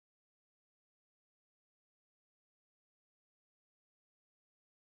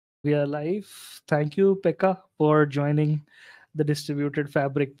We are live. Thank you, Pekka, for joining the Distributed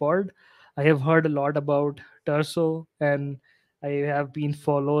Fabric Pod. I have heard a lot about Turso, and I have been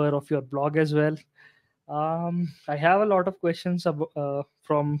follower of your blog as well. I have a lot of questions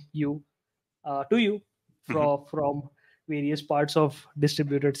from you to you Mhm. from various parts of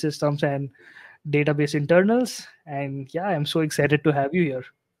distributed systems and database internals. And yeah, I'm so excited to have you here.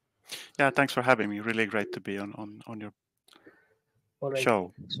 Yeah, thanks for having me. Really great to be on your All right.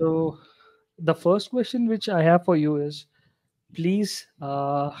 show. So the first question which I have for you is, please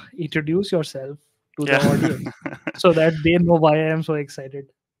introduce yourself to the Yeah. audience so that they know why I am so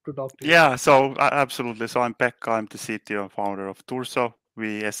excited to talk to you. Yeah, so absolutely. So I'm Pekka, I'm the CTO and founder of Turso.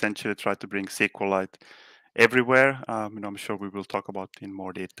 We essentially try to bring SQLite everywhere. I'm sure we will talk about in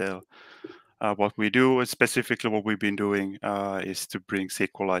more detail what we do. And specifically, what we've been doing is to bring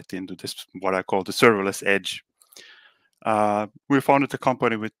SQLite into this, what I call the serverless edge. We founded the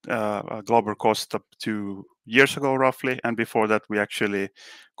company with a global cost up 2 years ago, roughly, and before that, we actually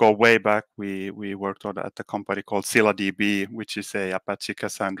go way back. We worked on at a company called ScyllaDB, which is a Apache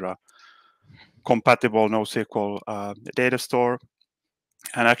Cassandra compatible NoSQL data store.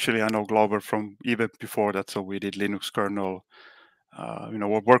 And actually, I know Glover from even before that, so we did Linux kernel. We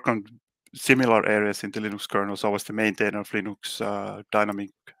work on similar areas in the Linux kernel. So I was the maintainer of Linux dynamic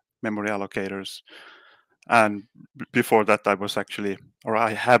memory allocators. And before that, I was actually, or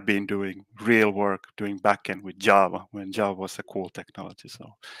I have been doing real work doing backend with Java when Java was a cool technology.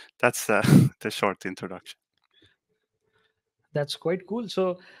 So that's the short introduction. That's quite cool.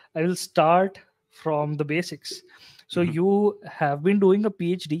 So I will start from the basics. So Hmm. you have been doing a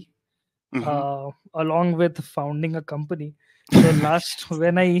PhD Hmm. along with founding a company. So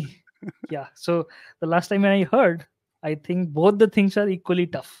so the last time when I heard, I think both the things are equally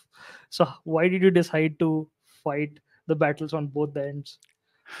tough. So why did you decide to fight the battles on both the ends?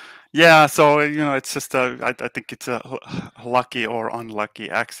 Yeah, so it's just I think it's a lucky or unlucky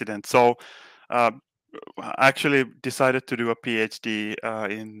accident. So uh, I actually decided to do a PhD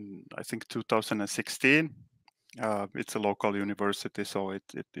in I think 2016. It's a local university, so it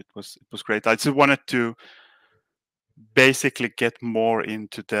was great. I just wanted to basically get more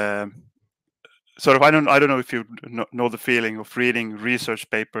into the sort of I don't know if you know the feeling of reading research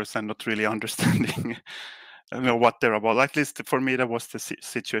papers and not really understanding what they're about. At least for me, that was the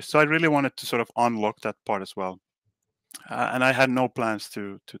situation. So I really wanted to sort of unlock that part as well. And I had no plans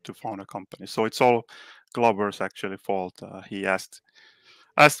to found a company. So it's all Glover's actually fault. He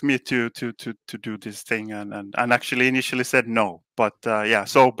asked me to do this thing and actually initially said no, but yeah,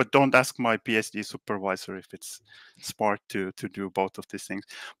 so but don't ask my PhD supervisor if it's smart to do both of these things.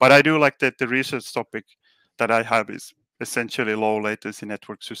 But I do like that the research topic that I have is essentially low latency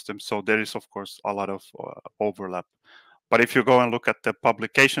network systems, so there is of course a lot of overlap. But if you go and look at the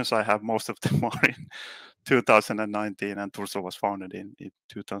publications I have, most of them are in 2019, and Turso was founded in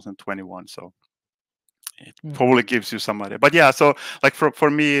 2021, so it Mhm. probably gives you some idea. But yeah, so like for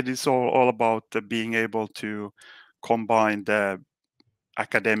me, it is all about being able to combine the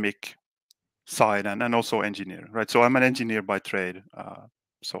academic side and also engineering, right? So I'm an engineer by trade.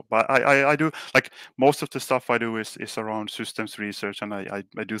 So, but I do like most of the stuff I do is around systems research, and I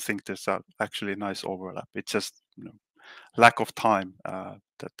do think there's actually a nice overlap. It's just lack of time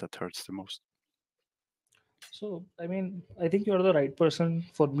that hurts the most. So, I mean, I think you're the right person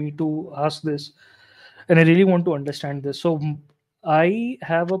for me to ask this, and I really want to understand this. So, I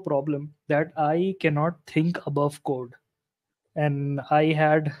have a problem that I cannot think above code, and I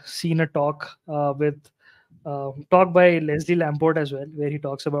had seen a talk by Leslie Lamport as well, where he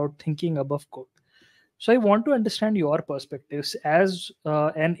talks about thinking above code. So, I want to understand your perspectives as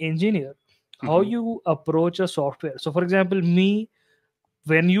an engineer, how Hmm. you approach a software. So, for example, me,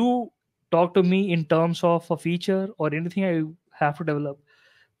 when you talk to me in terms of a feature or anything I have to develop,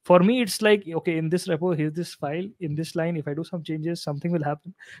 for me it's like, okay, in this repo here's this file, in this line if I do some changes something will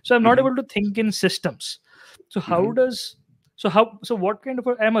happen. So I'm not Hmm. able to think in systems. So how Hmm. does so what kind of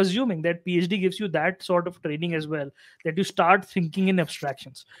I'm assuming that PhD gives you that sort of training as well, that you start thinking in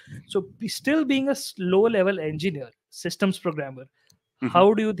abstractions. So still being a low level engineer, systems programmer, Hmm.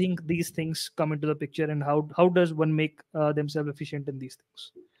 how do you think these things come into the picture, and how does one make themselves efficient in these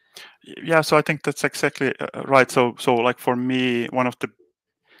things? Yeah, so I think that's exactly right. So like for me, one of the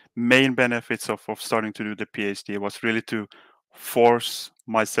main benefits of starting to do the PhD was really to force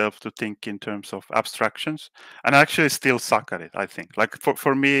myself to think in terms of abstractions, and I actually still suck at it. I think like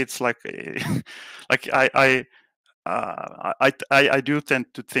for me, it's like like I do tend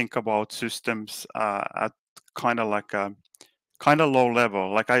to think about systems at kind of like a kind of low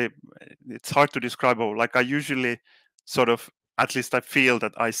level. Like it's hard to describe. But like I usually sort of at least I feel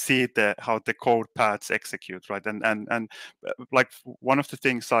that I see the how the code paths execute, right? And like one of the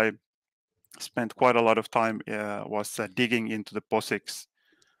things I spent quite a lot of time was digging into the POSIX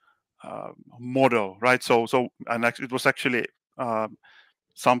model, right? So and it was actually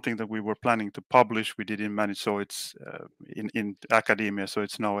something that we were planning to publish. We didn't manage, so it's in academia. So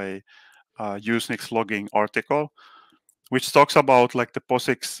it's now a Usenix logging article, which talks about like the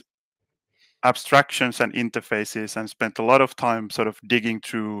POSIX abstractions and interfaces, and spent a lot of time sort of digging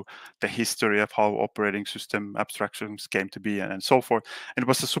through the history of how operating system abstractions came to be and so forth. And it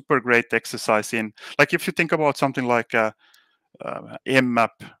was a super great exercise in, like, if you think about something like a mmap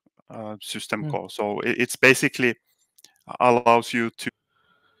system Mm. call. So it's basically allows you to,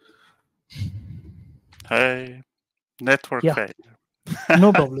 hey, network Yeah, failure.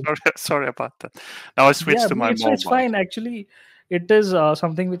 no problem. Sorry about that. Now I switched Yeah, to my it's mobile. fine. Actually, it is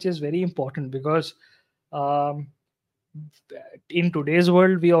something which is very important because um, in today's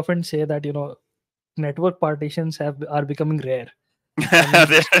world, we often say that network partitions are becoming rare. I mean, the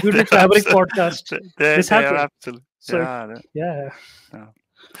distributed They're fabric absolutely, podcast, this they are happened. absolutely, So yeah, yeah, yeah.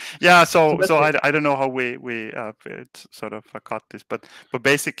 Yeah, so that's so great. I don't know how we sort of cut this, but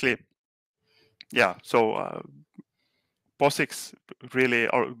basically, yeah. So POSIX really,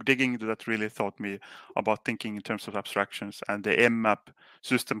 or digging into that, really taught me about thinking in terms of abstractions, and the mmap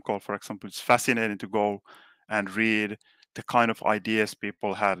system call, for example, it's fascinating to go and read the kind of ideas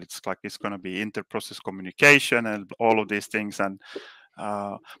people had. It's like it's going to be inter-process communication and all of these things, and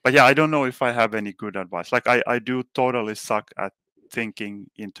but yeah, I don't know if I have any good advice. Like I do totally suck at thinking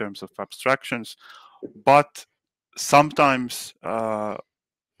in terms of abstractions, but sometimes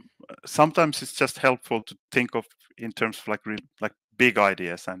sometimes it's just helpful to think of in terms of like like big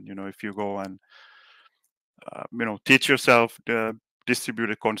ideas. And if you go and teach yourself the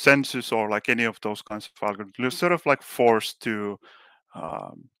distributed consensus or like any of those kinds of algorithms, you're sort of like forced um,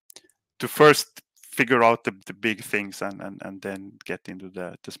 to first figure out the big things, and then get into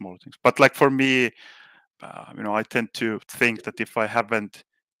the small things. But like for me, I tend to think that if I haven't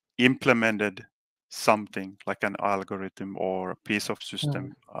implemented something like an algorithm or a piece of Mm.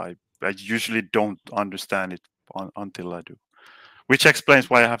 system, I usually don't understand it until I do. Which explains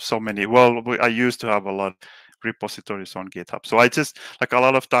why I have so many. Well, I used to have a lot of repositories on GitHub. So I just, like, a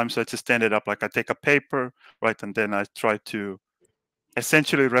lot of times I just ended up like I take a paper, right, and then I try to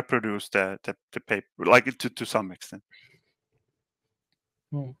essentially reproduce the paper, like, to some extent.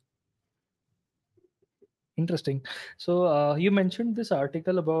 Mm. Interesting. So you mentioned this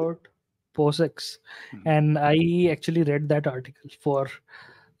article about POSIX, Mhm. and I actually read that article for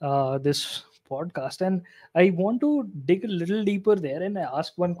this podcast, and I want to dig a little deeper there and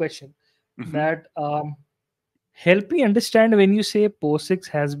ask one question Mhm. that help me understand when you say POSIX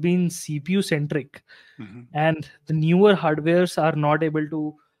has been CPU centric Mhm. and the newer hardwares are not able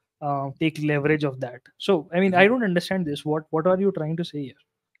to take leverage of that. So I mean, I Mhm. don't understand this. What are you trying to say here?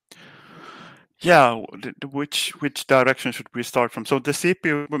 Yeah, which direction should we start from? So the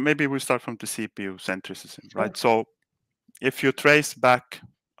CPU, well, maybe we start from the CPU centricism, Sure. right? So if you trace back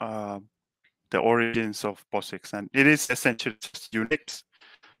uh, the origins of POSIX, and it is essentially just Unix,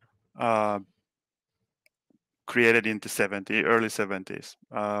 uh, created in the early 70s.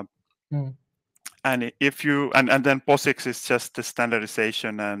 Mm. And if you and then POSIX is just the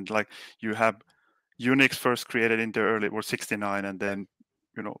standardization, and like you have Unix first created in the early or 69, and then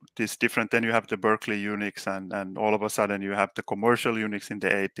this different. Then you have the Berkeley Unix, and all of a sudden you have the commercial Unix in the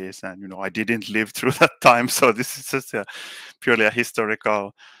 80s. And I didn't live through that time, so this is just purely a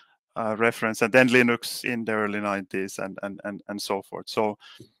historical reference. And then Linux in the early 90s, and so forth. So,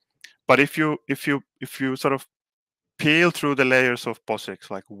 but if you sort of peel through the layers of POSIX,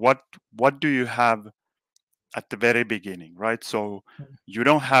 like what do you have at the very beginning, right? So Mm. you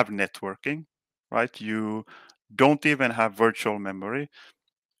don't have networking, right? You don't even have virtual memory.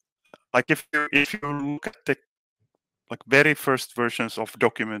 Like if you look at the like very first versions of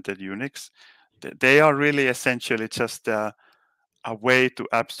documented Unix, they are really essentially just a way to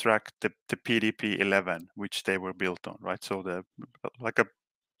abstract the PDP-11, which they were built on, right? So the like I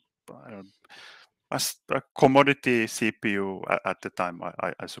don't- a commodity CPU at the time,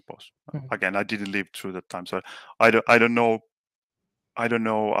 I suppose. Mm. Again, I didn't live through that time, so I don't know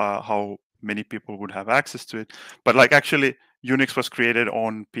how many people would have access to it. But like actually, Unix was created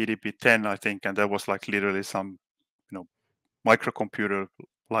on PDP-10, I think, and there was like literally some, you know, microcomputer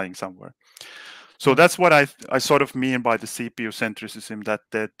lying somewhere. So Mm. that's what I sort of mean by the CPU centricism. That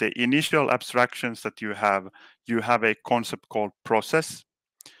the initial abstractions that you have a concept called process,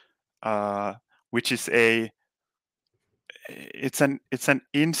 uh, which is it's an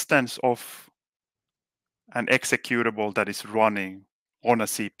instance of an executable that is running on a Right.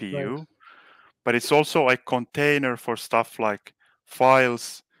 CPU, but it's also a container for stuff like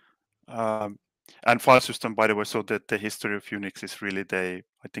files, um, and file system, by the way. So that the history of Unix is really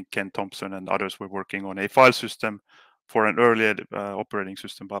I think Ken Thompson and others were working on a file system for an earlier operating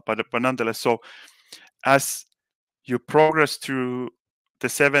system, but nonetheless. So as you progress through the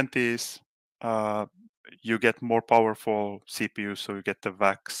 70s, uh, you get more powerful CPUs, so you get the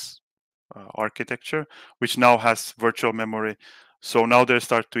VAX architecture, which now has virtual memory. So now they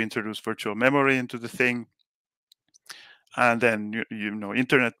start to introduce virtual memory into the thing, and then you know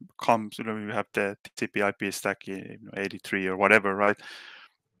internet comes. You know, you have the TCP/IP stack, 83 or whatever, right?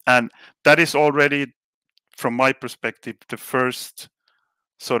 And that is already, from my perspective, the first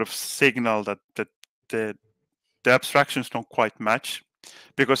sort of signal that the the abstractions don't quite match,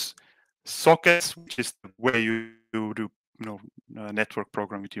 because sockets, which is the way you do network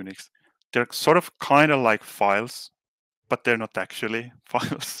program with Unix, they're sort of kind of like files, but they're not actually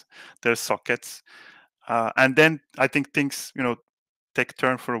files. They're sockets. And then I think things take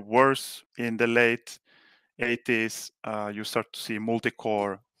turn for worse in the late 80s. You start to see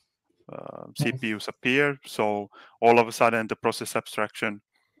multi-core CPUs appear. So all of a sudden, the process abstraction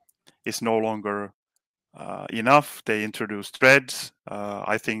is no longer enough. They introduced threads.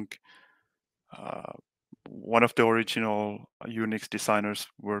 I think uh, one of the original Unix designers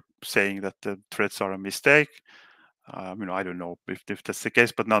were saying that the threads are a mistake. I don't know if that's the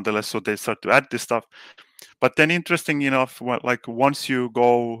case, but nonetheless, so they start to add this stuff. But then, interesting enough, like once you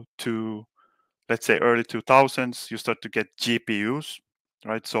go to, let's say, early 2000s, you start to get GPUs,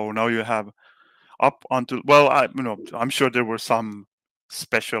 right? So now you have up until, well, I'm sure there were some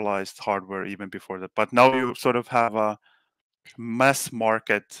specialized hardware even before that, but now you sort of have a mass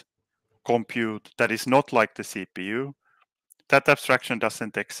market compute that is not like the CPU. That abstraction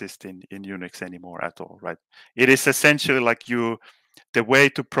doesn't exist in Unix anymore at all, right? It is essentially like the way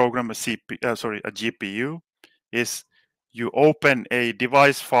to program a GPU is you open a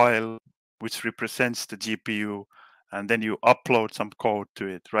device file which represents the GPU, and then you upload some code to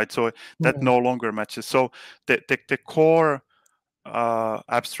it, right? So that Mm. no longer matches. So the core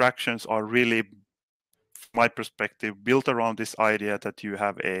abstractions are really, from my perspective, built around this idea that you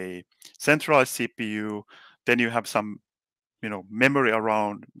have a centralized CPU, then you have some memory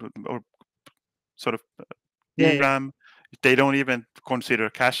around, or sort of Yeah, yeah. DRAM. They don't even consider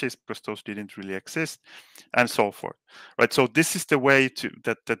caches because those didn't really exist, and so forth, right? So this is the way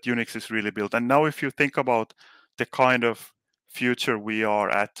that Unix is really built. And now, if you think about the kind of future we are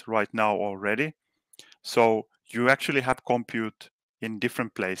at right now already, so you actually have compute in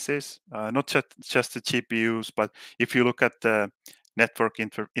different places, not just the GPUs, but if you look at the network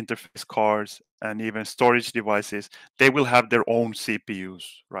interface cards and even storage devices, they will have their own CPUs,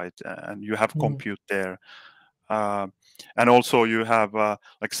 right? And you have Mm. compute there. Uh, and also you have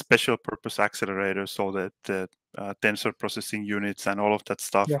like special purpose accelerators, so that the tensor processing units and all of that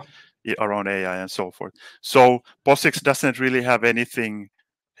stuff Yeah. around AI and so forth. So POSIX doesn't really have anything.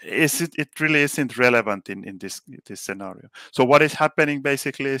 It really isn't relevant in this scenario. So what is happening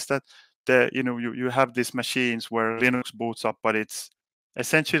basically is that you have these machines where Linux boots up, but it's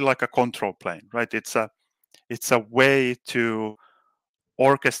essentially like a control plane, right? It's a way to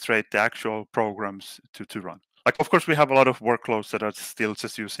orchestrate the actual programs to run. Like, of course, we have a lot of workloads that are still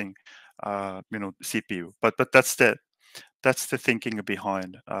just using, CPU, but that's the thinking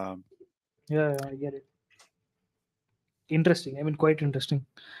behind. Yeah, yeah, I get it. Interesting. I mean, quite interesting.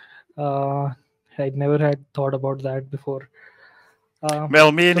 Uh, I never had thought about that before.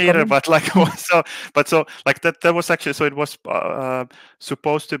 Well, me So neither, coming, but like so like that was actually, so it was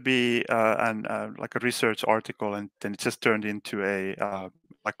supposed to be an like a research article, and then it just turned into a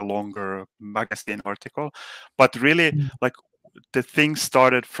like a longer magazine article. But really, mm, like, the thing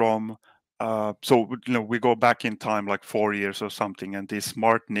started from so we go back in time like 4 years or something, and these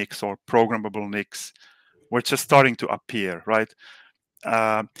smart NICs or programmable NICs were just mm, starting to appear, right?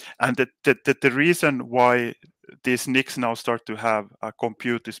 And the reason why these NICs now start to have a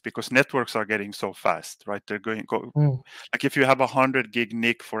compute is because networks are getting so fast, right? mm, Like, if you have 100 gig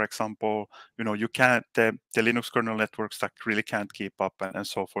NIC, for example, you can't, the Linux kernel network stack really can't keep up, and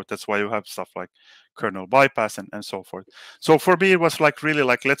so forth. That's why you have stuff like kernel bypass and so forth. So for me, it was like, really,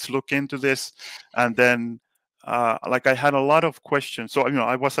 like, let's look into this. And then like, I had a lot of questions. So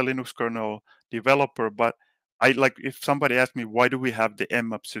I was a Linux kernel developer, but I, like, if somebody asked me why do we have the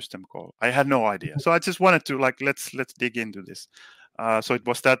mmap system call, I had no idea. So I just wanted to, like, let's dig into this. So it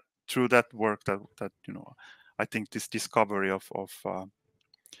was that, through that work, that I think this discovery of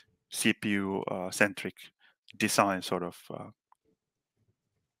CPU centric design sort of.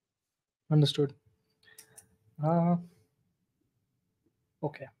 understood. Uh,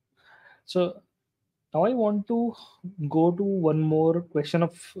 okay. So now I want to go to one more question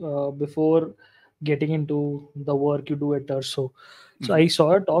of before getting into the work you do at Turso. So Hmm. I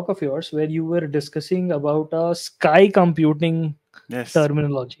saw a talk of yours where you were discussing about a sky computing Yes.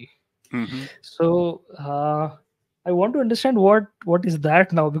 terminology. Hmm. So I want to understand what is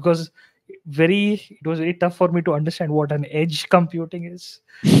that now, because it was very tough for me to understand what an edge computing is.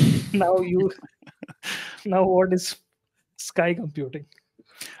 Now you now what is sky computing?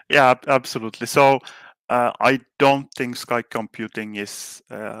 Yeah, absolutely. So I don't think sky computing is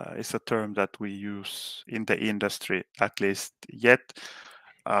a term that we use in the industry, at least yet.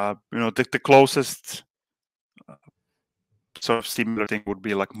 The closest sort of similar thing would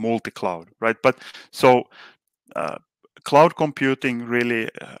be like multi-cloud, right? But so uh, cloud computing really,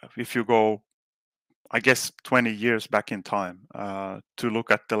 if you go, I guess, 20 years back in time, to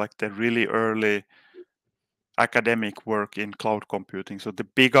look at the really early academic work in cloud computing. So the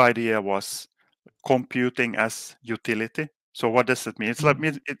big idea was computing as utility. So what does it mean? It's like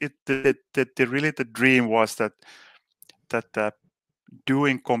Mm, the dream was that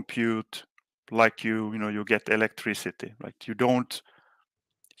doing compute like you get electricity, right? You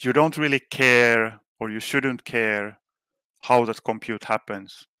don't really care, or you shouldn't care how that compute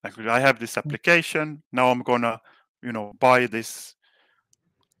happens. Like, I have this mm, application, now I'm gonna buy this,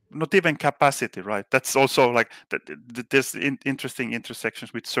 not even capacity, right? That's also like there's interesting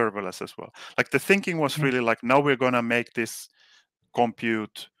intersections with serverless as well. Like the thinking was mm, really like, now we're gonna make this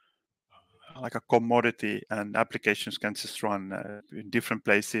compute like a commodity, and applications can just run in different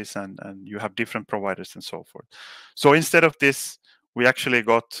places, and you have different providers and so forth. So instead of this, we actually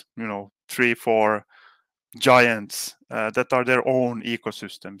got three, four giants that are their own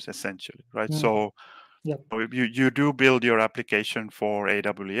ecosystems, essentially, right? mm. So Yep. if you do build your application for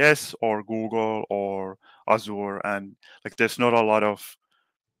AWS or Google or Azure, and like there's not a lot of,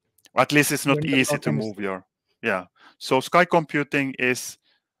 at least it's not Vendor easy to lock-in is move there. your, yeah. So sky computing is,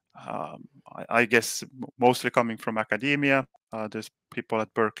 I guess, mostly coming from academia. There's people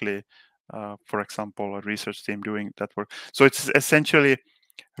at Berkeley, for example, a research team doing that work. So it's essentially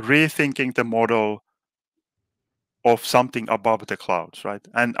rethinking the model of something above the clouds, right?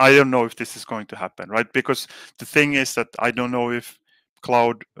 And I don't know if this is going to happen, right? Because the thing is that I don't know if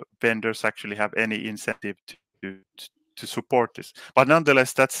cloud vendors actually have any incentive to support this. But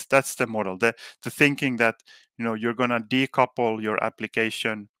nonetheless, that's the model. The thinking that you're gonna decouple your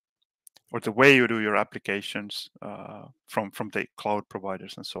application, or the way you do your applications, from the cloud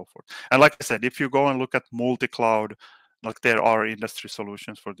providers and so forth. And like I said, if you go and look at multi-cloud, like there are industry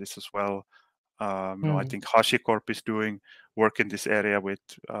solutions for this as well. I Mm, think HashiCorp is doing work in this area with,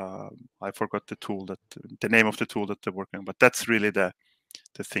 I forgot the name of the tool that they're working on, but that's really the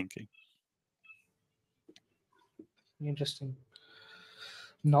thinking. interesting.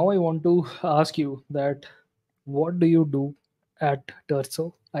 Now I want to ask you that what do you do at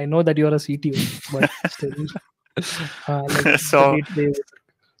Turso? I know that you're a CTO, but still, like the So day-to-day.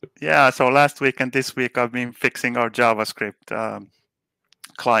 yeah, so last week and this week I've been fixing our JavaScript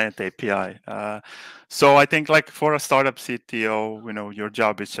client API. So I think, like, for a startup CTO, your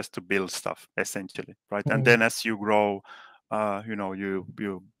job is just to build stuff, essentially, right? And Mm, then as you grow,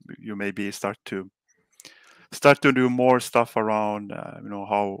 you maybe start to do more stuff around,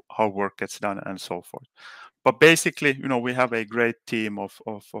 how work gets done and so forth. But basically, we have a great team of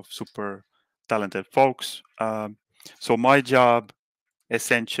super talented folks. So my job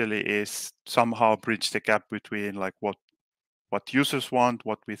essentially is somehow bridge the gap between, like, what users want,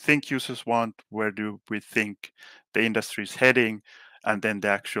 what we think users want, where do we think the industry is heading, and then the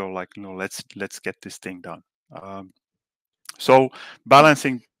actual, like, let's get this thing done. So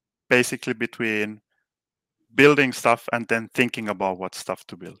balancing basically between building stuff and then thinking about what stuff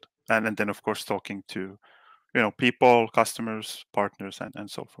to build, and then of course talking to people, customers, partners, and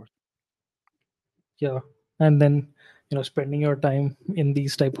so forth. yeah, and then spending your time in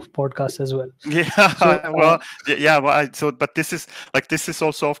these type of podcasts as well. So Yeah, well, yeah, well, this is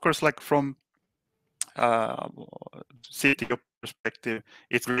also, of course, like, from uh, CTO perspective,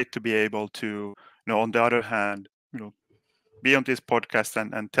 it's great to be able to, on the other hand, be on this podcast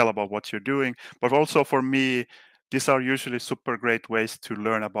and tell about what you're doing. But also for me, these are usually super great ways to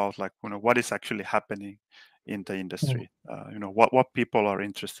learn about, like, what is actually happening in the mm, industry. What people are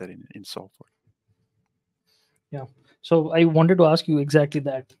interested in so forth. yeah, so I wanted to ask you exactly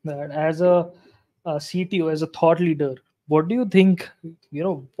that as a CTO, as a thought leader, what do you think,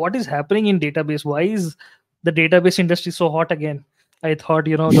 what is happening in database? Why is the database industry so hot again? I thought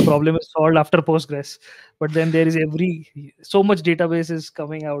the problem is solved after Postgres, but then there is every so much databases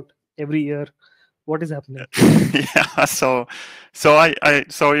coming out every year. What is happening? Yeah, so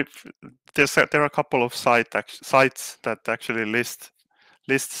if there are a couple of sites that actually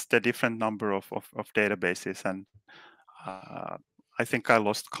lists the different number of databases, and uh, I think I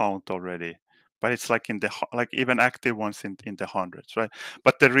lost count already, but it's like in the like even active ones in the hundreds, right?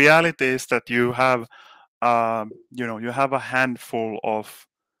 But the reality is that you have you have a handful of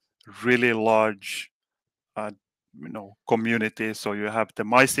really large uh, communities. So you have the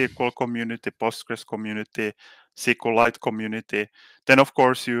MySQL community, Postgres community, SQLite community. Then of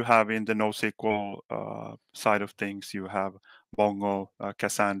course you have in the NoSQL side of things, you have Mongo,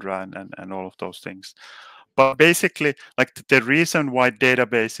 Cassandra, and all of those things. But basically, like the reason why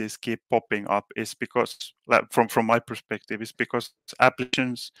databases keep popping up is because, like, from my perspective, is because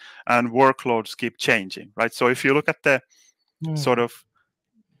applications and workloads keep changing, right? So if you look at the Hmm. sort of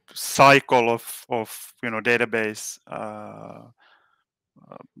cycle of database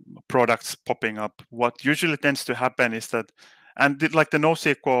products popping up, what usually tends to happen is that, and like the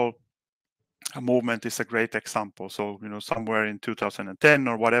NoSQL movement is a great example. So somewhere in 2010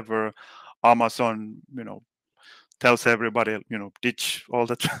 or whatever, Amazon tells everybody ditch all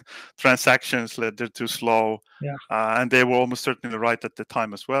the transactions, that they're too slow, Yeah. and they were almost certainly right at the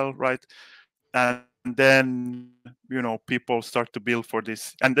time as well, right? And then people start to build for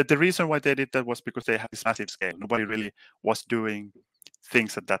this, and the reason why they did that was because they had this massive scale. Nobody really was doing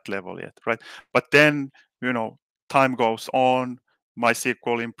things at that level yet, right? But then time goes on,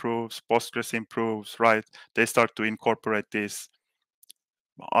 MySQL improves, Postgres improves, right? They start to incorporate these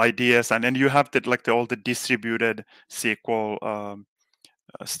ideas, and then you have all the distributed SQL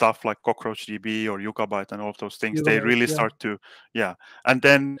stuff like CockroachDB or Yugabyte and all of those things. You go They right. really Yeah. start to, yeah. And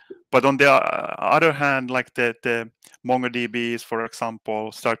then, but on the other hand, like the MongoDBs, for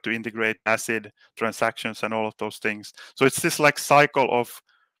example, start to integrate ACID transactions and all of those things. So it's this like cycle of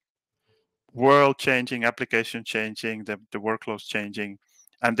world changing, application changing, the workloads changing,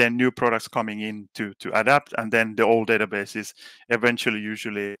 and then new products coming in to adapt, and then the old databases eventually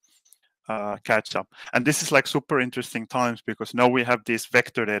usually catch up. And this is like super interesting times because now we have these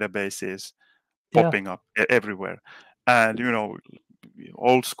vector databases Yeah. popping up everywhere, and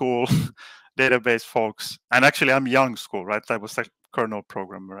old school database folks, and actually I'm young school, right? I was a kernel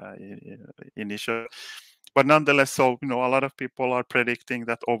programmer initially, but nonetheless, so a lot of people are predicting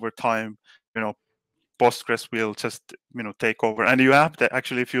that over time, you know Postgres will just take over. And you have that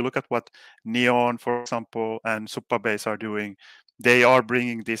actually, if you look at what Neon, for example, and Supabase are doing, they are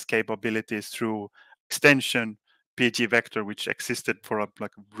bringing these capabilities through extension PG Vector, which existed for a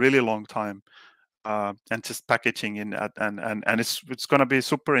like really long time, and just packaging in and it's going to be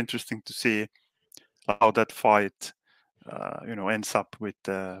super interesting to see how that fight ends up with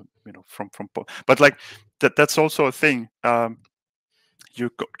but like that's also a thing.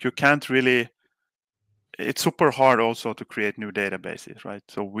 You can't really, it's super hard also to create new databases, right?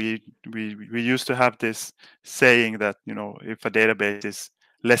 So we used to have this saying that if a database is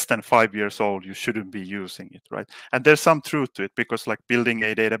less than 5 years old, you shouldn't be using it, right? And there's some truth to it, because like building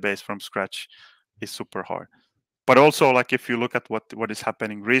a database from scratch is super hard. But also, like, if you look at what is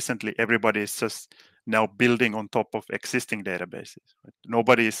happening recently, everybody is just now building on top of existing databases, right?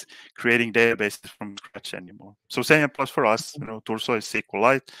 Nobody is creating databases from scratch anymore. So same applies for us. Turso is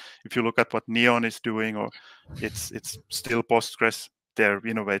SQLite. If you look at what Neon is doing, or it's still Postgres, they're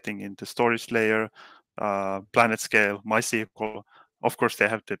innovating in the storage layer, planet scale, MySQL. Of course they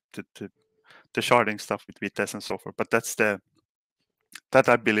have the sharding stuff with Vitess and so forth, but that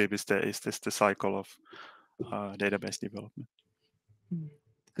I believe is the cycle of database development.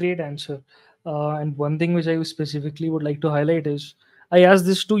 Great answer. And one thing which I specifically would like to highlight is I asked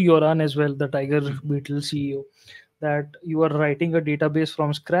this to Yoran as well, the Tiger Beetle CEO, that you are writing a database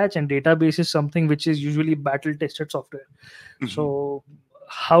from scratch, and database is something which is usually battle tested software. Mm-hmm. So,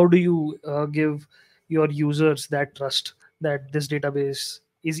 how do you give your users that trust that this database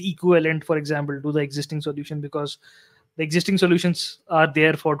is equivalent, for example, to the existing solution? Because the existing solutions are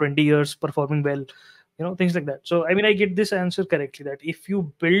there for 20 years performing well, things like that. So I mean, I get this answer correctly, that if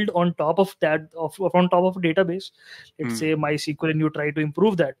you build on top of that, of on top of a database, let's say MySQL, and you try to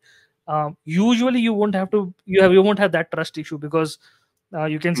improve that, usually you won't have that trust issue, because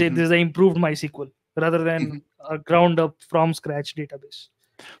you can say Mm-hmm. this is an improved MySQL rather Mm-hmm. than a ground up from scratch database.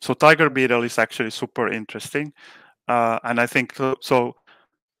 So Tiger Beetle is actually super interesting, and I think so.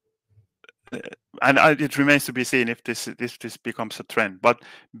 uh, and it remains to be seen if this becomes a trend. But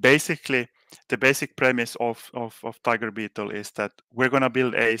basically, the basic premise of Tiger Beetle is that we're going to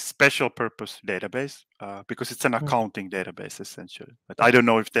build a special purpose database, because it's an Hmm. accounting database essentially. But I don't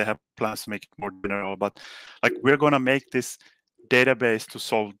know if they have plans to make it more general. But like, we're going to make this database to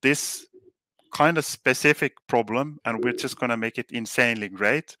solve this kind of specific problem, and we're just going to make it insanely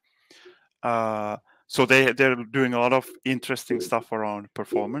great. Uh, so they're doing a lot of interesting stuff around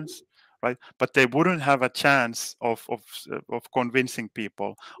performance, right? But they wouldn't have a chance of convincing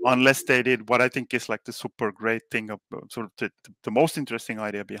people unless they did what I think is like the super great thing of sort of the most interesting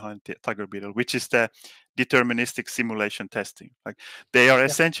idea behind the Tiger Beetle, which is the deterministic simulation testing. Like they are Yeah.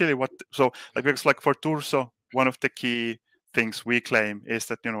 essentially what so like because like for Turso, one of the key things we claim is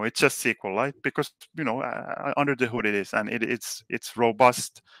that it's just SQLite because under the hood it is, and it's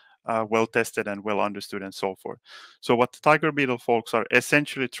robust, well tested and well understood and so forth. So what the Tiger Beetle folks are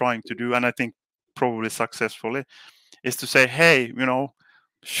essentially trying to do, and I think probably successfully, is to say, hey,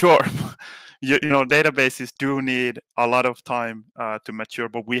 sure, databases do need a lot of time to mature,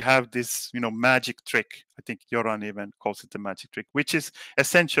 but we have this, magic trick. I think Joran even calls it the magic trick, which is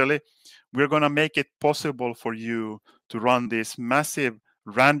essentially we're going to make it possible for you to run these massive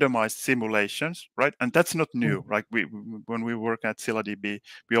randomized simulations, right? And that's not new. Like when we work at ScyllaDB,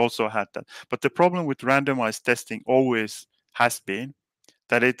 we also had that. But the problem with randomized testing always has been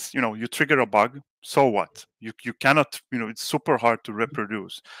that it's you trigger a bug, so what, you cannot, it's super hard to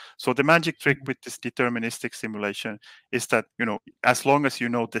reproduce. So the magic trick with this deterministic simulation is that as long as you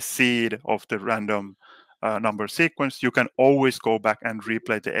know the seed of the random number sequence, you can always go back and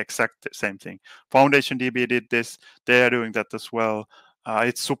replay the exact same thing. Foundation DB did this, they are doing that as well.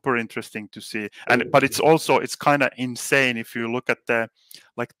 It's super interesting to see, but it's kind of insane if you look at the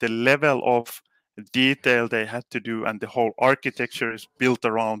level of detail they had to do, and the whole architecture is built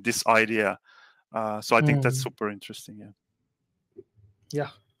around this idea. So I think that's Mm. super interesting. Yeah. Yeah.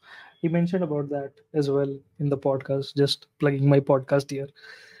 He mentioned about that as well in the podcast, just plugging my podcast here.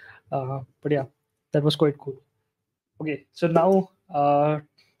 But yeah, that was quite cool. Okay, so now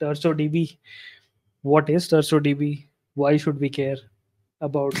TursoDB. What is TursoDB? Why should we care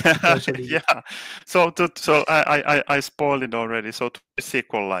about TursoDB? Yeah. So I spoiled it already. So to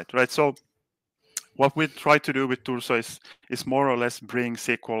SQLite, right? So what we try to do with Turso is more or less bring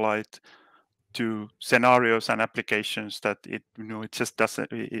SQLite to scenarios and applications that it just doesn't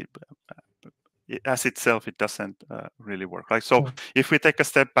as itself it doesn't really work, right? So Hmm. if we take a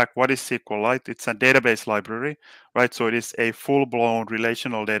step back, what is SQLite? It's a database library, right? So it is a full-blown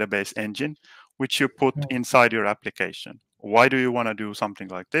relational database engine which you put Hmm. inside your application. Why do you want to do something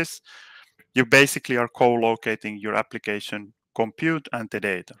like this? You basically are co-locating your application compute and the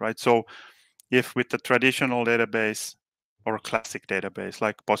data, right? So if with the traditional database or classic database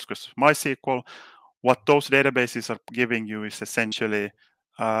like Postgres, MySQL, what those databases are giving you is essentially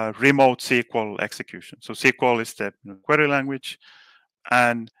remote SQL execution. So SQL is the query language,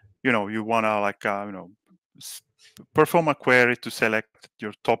 and you want to like perform a query to select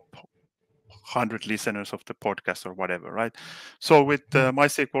your top 100 listeners of the podcast or whatever, right? So with Hmm.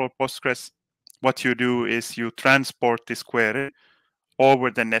 MySQL or Postgres, what you do is you transport this query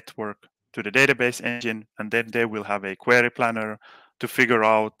over the network to the database engine, and then they will have a query planner to figure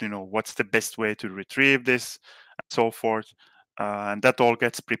out what's the best way to retrieve this and so forth. And that all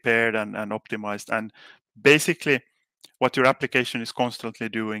gets prepared and optimized, and basically what your application is constantly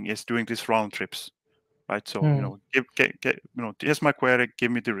doing is doing these round trips, right? So Hmm. here's my query,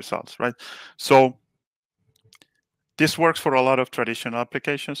 give me the results, right? So this works for a lot of traditional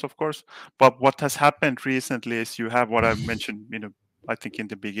applications, of course, but what has happened recently is you have what I mentioned, I think in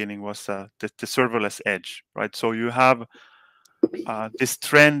the beginning was the serverless edge, right? So you have this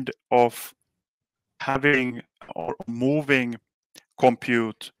trend of having or moving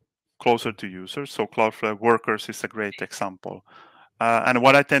compute closer to users. So Cloudflare Workers is a great example. And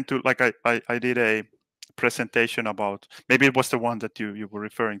what I tend to like, I did a presentation about, maybe it was the one that you were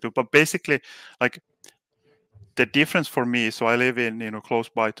referring to, but basically, like the difference for me, so I live in close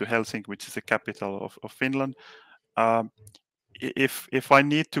by to Helsinki, which is the capital of Finland. um, if I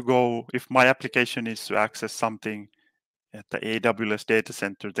need to go, if my application needs to access something at the AWS data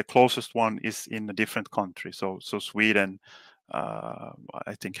center, the closest one is in a different country. So Sweden,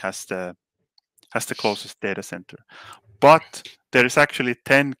 I think has the closest data center. But there is actually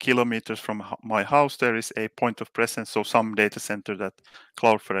 10 kilometers from my house, there is a point of presence, so some data center that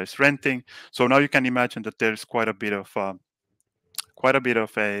Cloudflare is renting. So now you can imagine that there is quite a bit of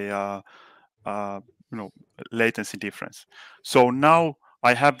a uh, you know latency difference. So now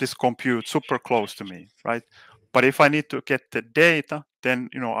I have this compute super close to me, right? But if I need to get the data, then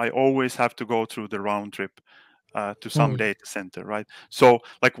I always have to go through the round trip to some Hmm. data center, right? So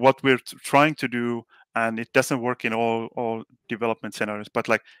like what we're trying to do, and it doesn't work in all development scenarios, but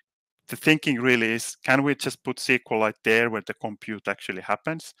like the thinking really is, can we just put SQLite there where the compute actually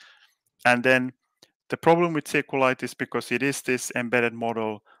happens? And then the problem with SQLite is because it is this embedded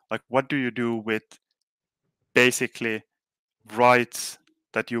model, like what do you do with basically writes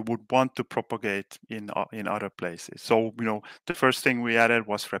that you would want to propagate in other places. So the first thing we added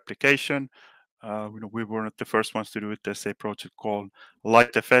was replication. We were not the first ones to do it. There's a project called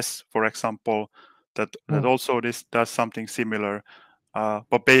LightFS, for example, that Mm. also this does something similar.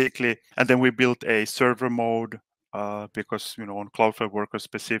 But basically, and then we built a server mode because on Cloudflare Workers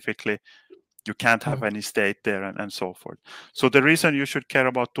specifically, you can't have Mm. any state there and so forth. So the reason you should care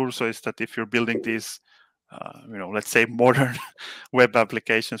about Turso is that if you're building these, let's say modern web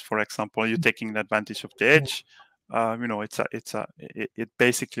applications, for example, you're taking advantage of the Mm. edge. It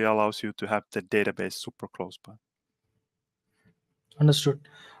basically allows you to have the database super close by. Understood.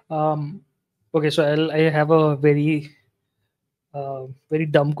 Um, okay, so I have a very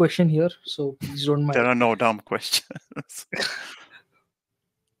dumb question here. So please don't There mind. are no dumb questions.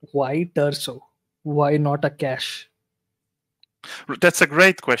 Why Turso? Why not a cache? That's a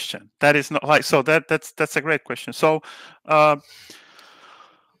great question. That is not like so. That's a great question. So. Uh,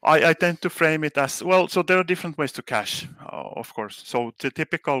 I tend to frame it as well. So there are different ways to cache, of course. So the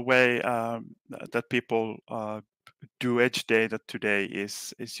typical way that people do edge data today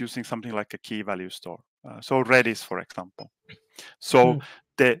is using something like a key value store. So Redis, for example. So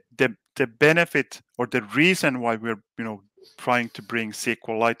Mm. the benefit or the reason why we're trying to bring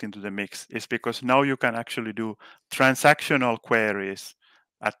SQLite into the mix is because now you can actually do transactional queries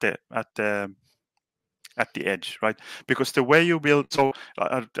at the edge, right? Because the way you build, so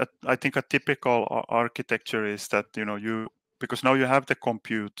I think a typical architecture is that you because now you have the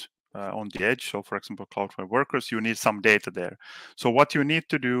compute on the edge. So for example, Cloudflare Workers, you need some data there. So what you need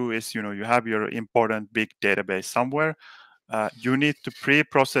to do is you have your important big database somewhere. You need to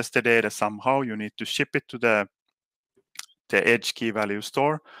pre-process the data somehow. You need to ship it to the edge key value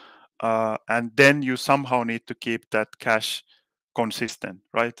store, and then you somehow need to keep that cache consistent,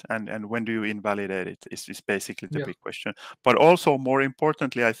 right? And when do you invalidate it is basically the Yeah. big question. But also more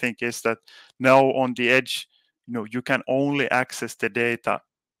importantly, I think, is that now on the edge, you can only access the data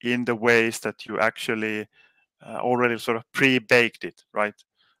in the ways that you actually already sort of pre-baked it, right?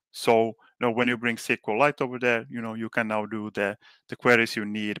 So when you bring SQLite over there, you can now do the queries you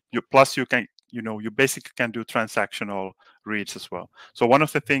need. Plus you can you basically can do transactional reads as well. So one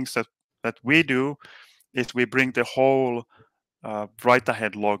of the things that we do is we bring the whole write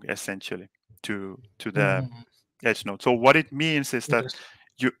ahead log essentially to the Mm. edge node. So what it means is that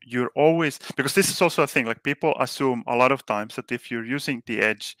Interesting. you're always, because this is also a thing, like people assume a lot of times that if you're using the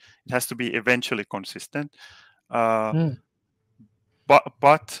edge, it has to be eventually consistent. Uh, Mm.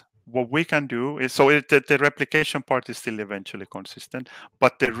 but what we can do is, so the replication part is still eventually consistent,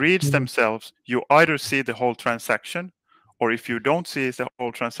 but the reads Mm. themselves, you either see the whole transaction, or if you don't see the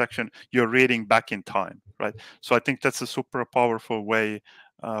whole transaction, you're reading back in time, right? So I think that's a super powerful way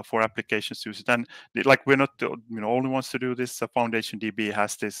for applications to use it. And like we're not the only ones to do this. Foundation DB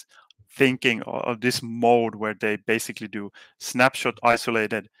has this thinking of this mode where they basically do snapshot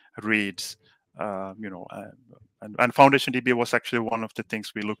isolated reads, uh, you know, uh, and Foundation DB was actually one of the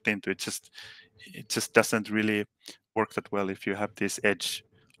things we looked into. It just doesn't really work that well if you have these edge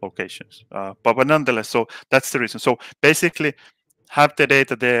locations. But nonetheless, so that's the reason. So basically, have the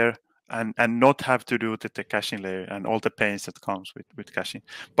data there and not have to do the caching layer and all the pains that comes with caching.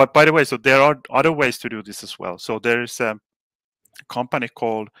 But by the way, so there are other ways to do this as well. So there is a company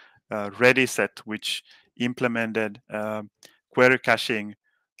called Rediset, which implemented query caching,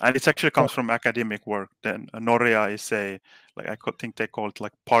 and it actually Yeah. comes from academic work. Then Noria is like think they call it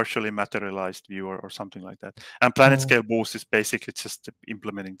like partially materialized view or something like that. And Planet Mm. Scale Boost is basically just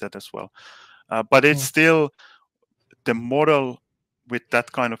implementing that as well. But it's Mm. still the model with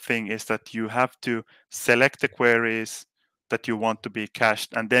that kind of thing is that you have to select the queries that you want to be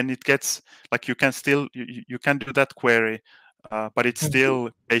cached, and then it gets like you can still you can do that query, but it's Mm. still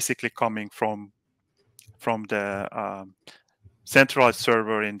basically coming from the centralized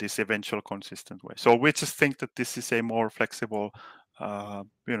server in this eventual consistent way. So we just think that this is a more flexible, uh,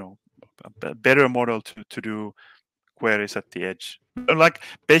 you know, better model to do queries at the edge. Like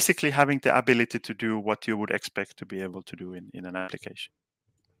basically having the ability to do what you would expect to be able to do in an application.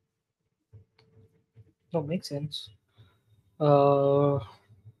 No, makes sense. Uh,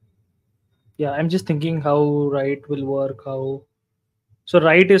 yeah, I'm just thinking how write will work. How so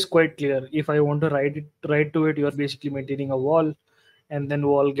write is quite clear. If I want to write to it, you are basically maintaining a wall, and then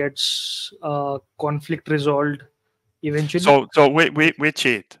wall gets conflict resolved eventually. So we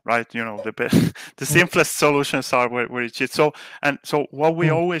cheat, right? The Mm. simplest solutions are where you cheat. So what we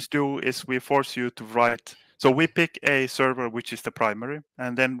Mm. always do is we force you to write. So we pick a server which is the primary,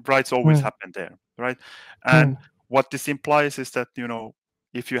 and then writes always Mm. happen there, right? Mm. And what this implies is that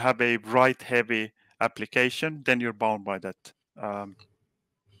if you have a write heavy application, then you're bound by that um,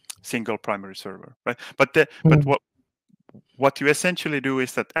 single primary server, right? But Hmm. what you essentially do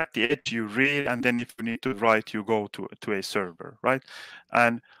is that at the edge you read, and then if you need to write, you go to a server, right?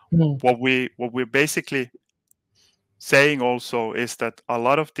 And Hmm. what we're basically saying also is that a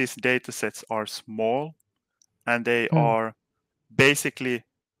lot of these data sets are small, and they Hmm. are basically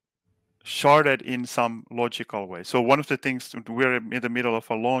sharded in some logical way. So one of the things, we're in the middle of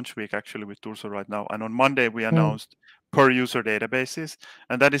a launch week actually with Turso right now, and on Monday we Hmm. announced per user databases,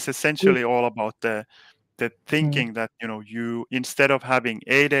 and that is Cool. essentially all about the Hmm. thinking that, you, instead of having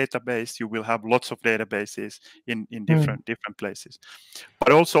a database, you will have lots of databases in Hmm. different places.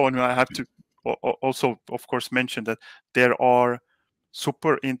 But also, and I have to also of course mention that there are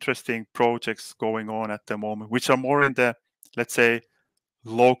super interesting projects going on at the moment, which are more in the, let's say,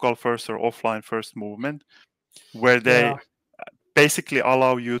 local first or offline first movement, where they Yeah. basically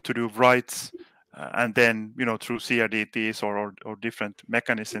allow you to do writes, and then, through CRDTs or different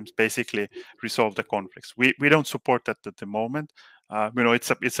mechanisms, basically resolve the conflicts. We don't support that at the moment.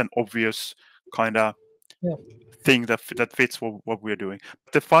 It's an obvious kind of Yeah. thing that fits what we're doing.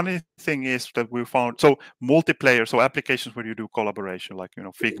 But the funny thing is that we found, so multiplayer, so applications where you do collaboration, like,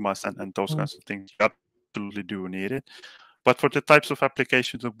 Figmas and those Hmm. kinds of things, you absolutely do need it. But for the types of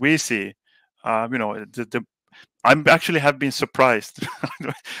applications that we see, I'm actually have been surprised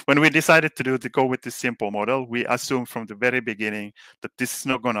when we decided to go with this simple model. We assumed from the very beginning that this is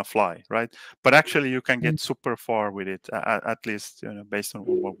not gonna fly, right? But actually, you can Hmm. get super far with it, at least, based on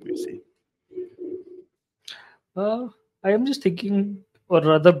what we see. Uh, I am just thinking, or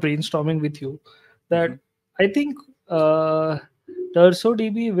rather brainstorming with you, Hmm. that I think uh,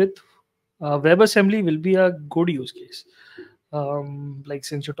 TursoDB with WebAssembly will be a good use case. Like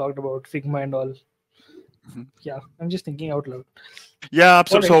since you talked about Figma and all, Hmm. yeah, I'm just thinking out loud. Yeah, All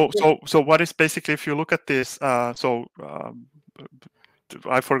absolutely. right. So what is basically, if you look at this, I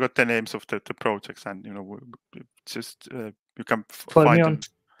forgot the names of the projects, and just you can find Fermion. them.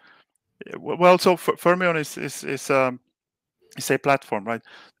 Well, so Fermion is a platform, right?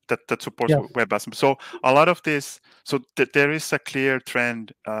 That supports Yeah. WebAssembly. So a lot of this, so there is a clear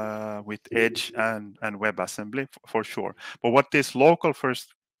trend with Edge and WebAssembly for sure. But what this local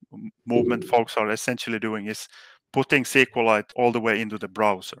first movement folks are essentially doing is putting SQLite all the way into the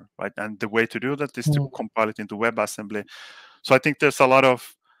browser, right? And the way to do that is to Hmm. compile it into WebAssembly. So I think there's a lot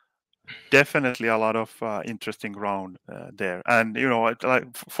of, definitely a lot of interesting ground there. And like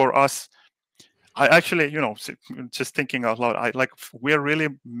for us, I actually, just thinking out loud, we're really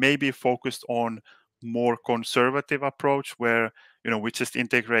maybe focused on more conservative approach where, we just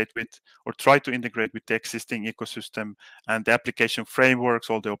integrate with, or try to integrate with, the existing ecosystem and the application frameworks,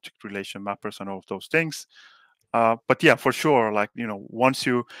 all the object relation mappers and all of those things. But yeah, for sure, like, once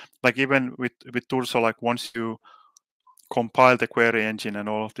you, like, even with Turso, like, once you compile the query engine and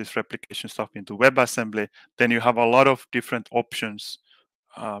all of this replication stuff into WebAssembly, then you have a lot of different options,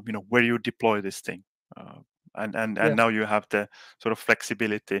 where you deploy this thing, uh, and Yeah. now you have the sort of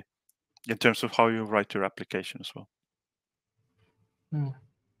flexibility in terms of how you write your application as well. Hmm.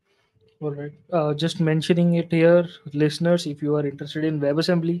 All right. Just mentioning it here, listeners, if you are interested in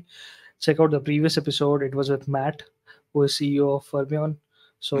WebAssembly, check out the previous episode. It was with Matt, who is CEO of Fermion. Hmm.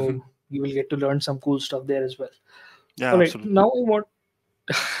 So you will get to learn some cool stuff there as well. Yeah, All right. absolutely. Now I want,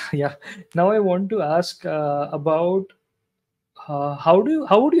 yeah, now I want to ask about how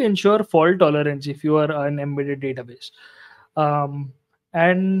would you ensure fault tolerance if you are an embedded database, um,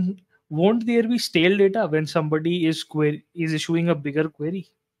 and won't there be stale data when somebody is issuing a bigger query?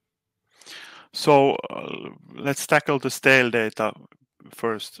 So let's tackle the stale data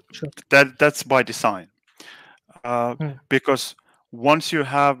first. Sure. That's by design, Hmm. because once you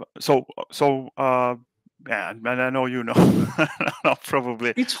have, yeah, and I know, I'll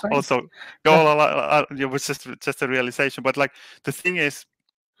probably It's fine. also Yeah. go a lot. It was just a realization, but like the thing is,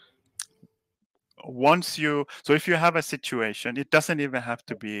 once you, so if you have a situation, it doesn't even have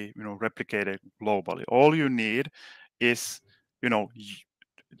to be, replicated globally. All you need is, you know y-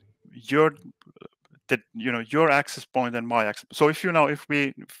 your your access point and my access. So if,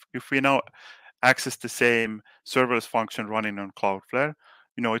 if we now access the same serverless function running on Cloudflare,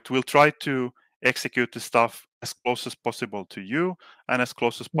 it will try to execute the stuff as close as possible to you and as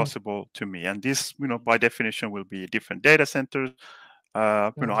close as Hmm. possible to me. And this, by definition, will be different data centers.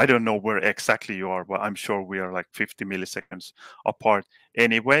 Hmm. I don't know where exactly you are, but I'm sure we are like 50 milliseconds apart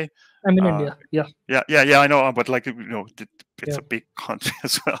anyway. I'm in Uh, India. Yeah. yeah, yeah, yeah, I know, but like, it's Yeah. a big country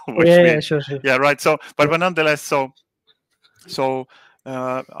as well, Oh, which yeah. we, Yeah. Sure. Sure. yeah, right. So, but Yeah. but nonetheless, so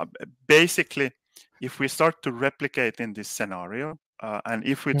basically, if we start to replicate in this scenario, and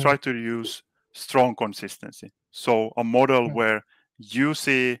if we mm, try to use strong consistency, so a model mm, where you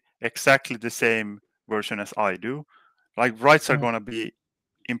see exactly the same version as I do, like writes are mm, going to be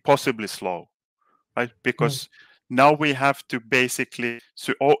impossibly slow, right? mm, Because now we have to basically,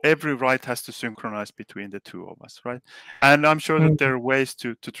 so every write has to synchronize between the two of us, right? And I'm sure that mm, there are ways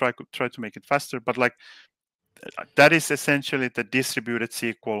to try to make it faster, but like that is essentially the distributed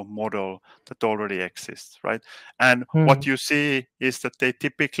SQL model that already exists, right? And what mm, you see is that they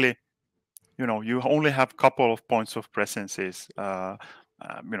typically, you only have a couple of points of presences.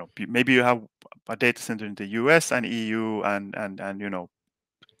 Maybe you have a data center in the US and EU, and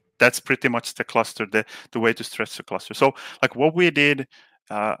that's pretty much the cluster, the way to stretch the cluster. So like what we did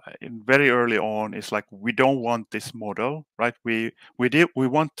very early on is like we don't want this model, right? We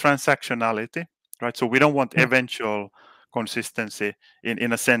want transactionality, right? So we don't want mm, eventual consistency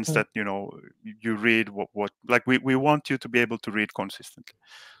in a sense mm, that you read what like we want you to be able to read consistently.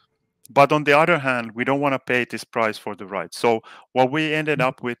 But on the other hand, we don't want to pay this price for the right. So what we ended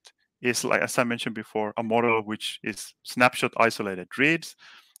up with is, like as I mentioned before, a model which is snapshot isolated reads.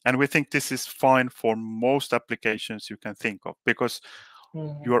 And we think this is fine for most applications you can think of, because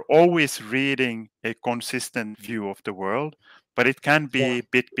mm. you are always reading a consistent view of the world, but it can Yeah. be a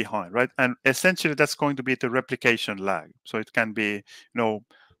bit behind, right? And essentially that's going to be the replication lag. So it can be,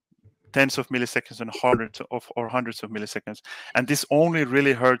 tens of milliseconds and hundreds of milliseconds. And this only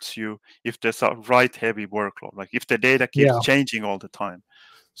really hurts you if there's a write heavy workload, like if the data keeps Yeah. changing all the time.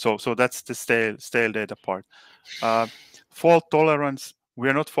 So that's the stale data part. uh, Fault tolerance, we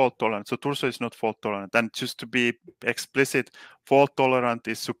are not fault tolerant, so Turso is not fault tolerant. And just to be explicit, fault tolerant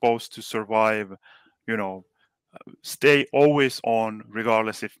is supposed to survive, you know stay always on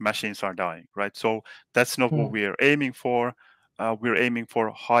regardless if machines are dying, right? So that's not what Mm, we are aiming for. We're aiming for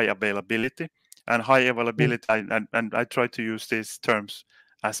high availability, and high mm, availability, and I try to use these terms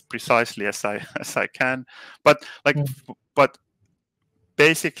as precisely as I as I can. But mm, but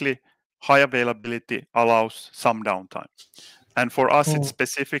basically, high availability allows some downtime. And for us, it's mm,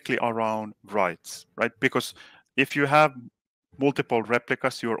 specifically around writes, right? Because if you have multiple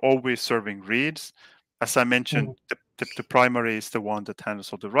replicas, you're always serving reads. As I mentioned, mm, the primary is the one that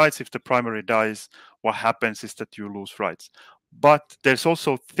handles all the writes. If the primary dies, what happens is that you lose writes. But there's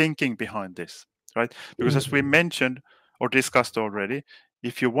also thinking behind this, right? Because as we mm, mentioned or discussed already,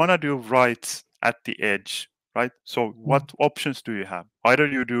 if you want to do writes at the edge, right? So mm, what options do you have? Either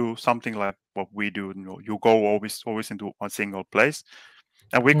you do something like what we do, you go always into one single place,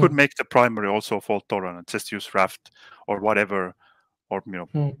 and we could mm, make the primary also fault tolerant, just use raft or whatever, or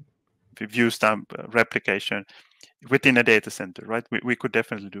mm, view stamp replication within a data center, right? We could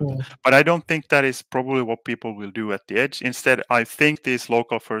definitely do that. mm, But I don't think that is probably what people will do at the edge. Instead, I think these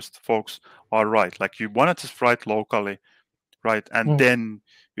local first folks are right. Like you want to just write locally, right? And mm, then,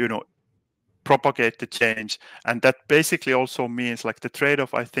 you know, propagate the change. And that basically also means like the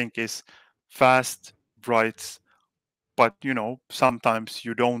trade-off, I think, is fast writes, but sometimes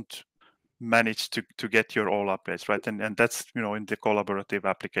you don't manage to get your all updates, right? And that's in the collaborative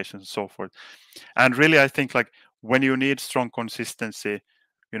applications and so forth. And really, I think like when you need strong consistency,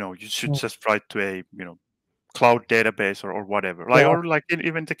 you should mm. just write to a cloud database or whatever, like, Yeah. or like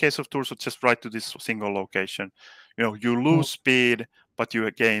even the case of Turso, just write to this single location. You Mm, lose speed, but you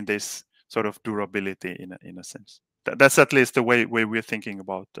gain this sort of durability in a sense. That's at least the way we're thinking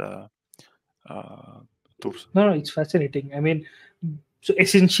about uh Turso. no, no, it's fascinating. I mean, so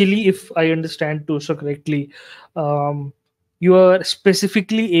essentially, if I understand Toso correctly, um, you are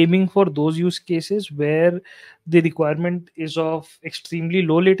specifically aiming for those use cases where the requirement is of extremely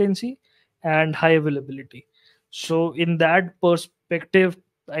low latency and high availability. So, in that perspective,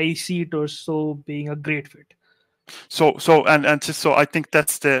 I see Torso being a great fit. And just so I think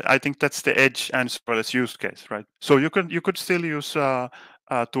that's the edge and as well as use case, right? So you could still use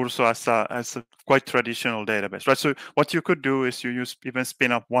Turso as a quite traditional database, right? So what you could do is you use even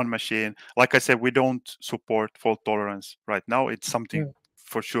spin up one machine. Like I said, we don't support fault tolerance right now. It's something Mm,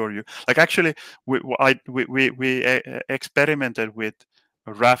 for sure you like. Actually, we experimented with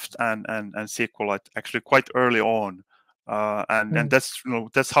Raft and SQLite actually quite early on, and mm,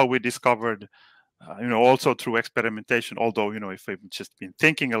 that's how we discovered also through experimentation, although if we've just been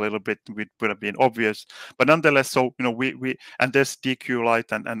thinking a little bit, it would have been obvious. But nonetheless, so we and there's DQ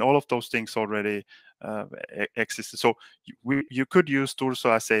light and all of those things already existed. So you could use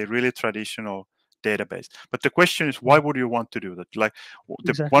Turso as a really traditional database. But the question is, why mm. would you want to do that? Like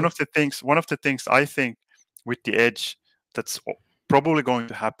one Exactly. of the things I think with the edge that's probably going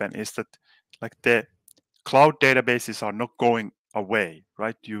to happen is that like the cloud databases are not going away,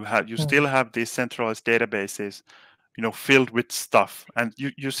 right? You Mm, still have these centralized databases, filled with stuff. And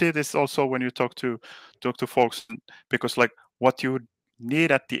you see this also when you talk to folks, because like what you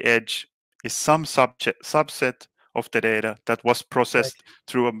need at the edge is some subset of the data that was Right. processed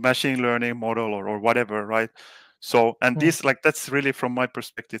through a machine learning model, or whatever, right? So, and Hmm. this, like, that's really from my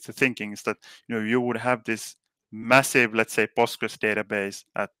perspective, the thinking is that you would have this massive, let's say, Postgres database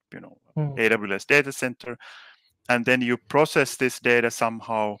at Hmm. AWS data center, and then you process this data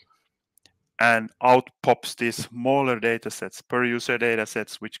somehow, and out pops these smaller data sets, per user data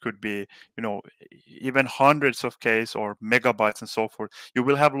sets, which could be even hundreds of Ks or megabytes and so forth. You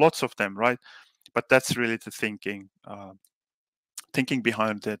will have lots of them, right? But that's really the thinking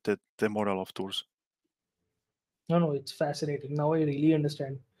behind the model of tools. No, no, it's fascinating. Now I really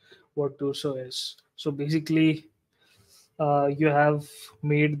understand what Turso is. So basically, you have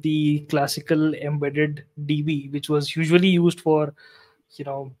made the classical embedded DB, which was usually used for, you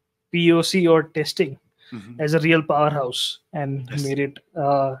know, POC or testing, Hmm. as a real powerhouse, and Yes. made it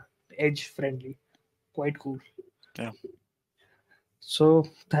edge friendly. Quite cool. Yeah. So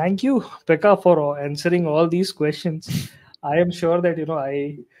thank you, Pekka, for answering all these questions. I am sure that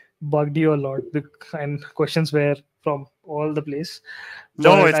I bugged you a lot, and questions were from all the place,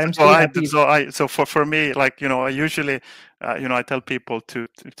 No, but it's I'm so still I happy. so I so for me, like, I usually I tell people to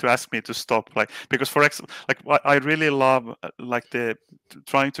ask me to stop, like, because for like what I really love, like the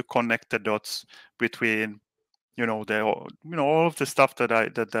trying to connect the dots between all of the stuff that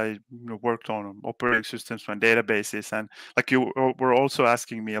I worked on operating systems and databases, and like you were also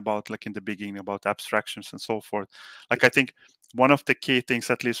asking me about, like, in the beginning, about abstractions and so forth. Like, I think one of the key things,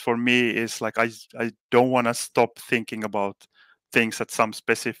 at least for me, is like I don't want to stop thinking about things at some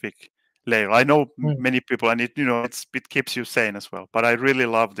specific layer. I know Hmm. many people, and it keeps you sane as well. But I really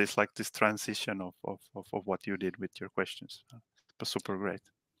love this, like, this transition of what you did with your questions. It was super great.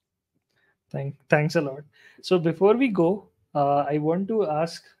 Thanks a lot. So before we go, I want to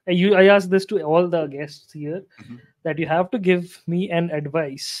ask. I ask this to all the guests here, Hmm. that you have to give me an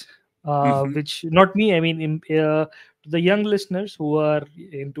advice, Hmm. which not me. I mean, to the young listeners who are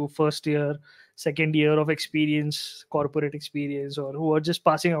into first year, second year of experience, corporate experience, or who are just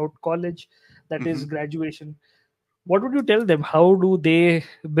passing out college, that is Hmm. graduation. What would you tell them? How do they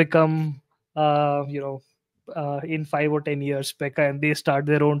become, in 5 or 10 years, Pekka, and they start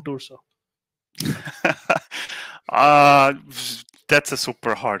their own tour? So. uh, that's a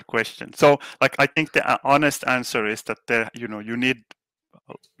super hard question. So, like, I think the honest answer is that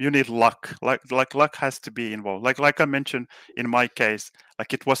you need luck. Like luck has to be involved. Like I mentioned, in my case,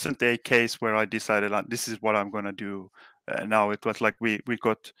 like, it wasn't a case where I decided, this is what I'm gonna do. Now it was like we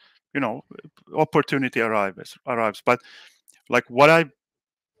got, you know opportunity arrives. But like,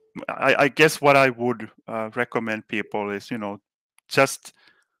 I guess what I would recommend people is, just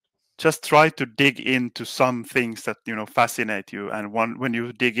just try to dig into some things that fascinate you, and when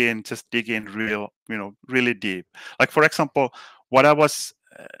you dig in, just dig in really deep. Like, for example, what I was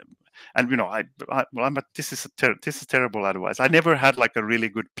and well, this is terrible advice. I never had like a really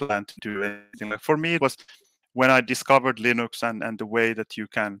good plan to do anything. Like, for me, it was when I discovered Linux, and the way that you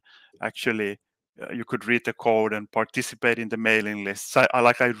can actually you could read the code and participate in the mailing lists.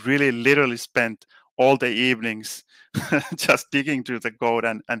 I really literally spent all the evenings just digging through the code,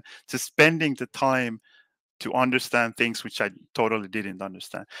 and just spending the time to understand things which I totally didn't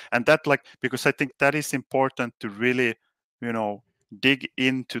understand. And that, like, because I think that is important to really, you know, dig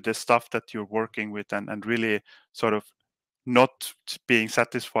into the stuff that you're working with, and really sort of not being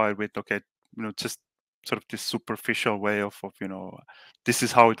satisfied with, okay, just sort of this superficial way of this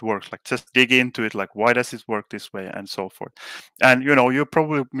is how it works. Like, just dig into it, like, why does it work this way, and so forth. And you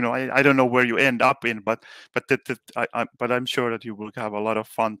probably, I don't know where you end up in, but I'm sure that you will have a lot of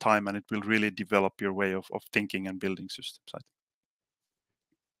fun time, and it will really develop your way of thinking and building systems.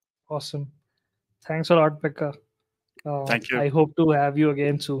 Awesome. Thanks a lot, Pekka. Thank you. I hope to have you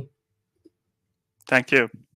again soon. Thank you.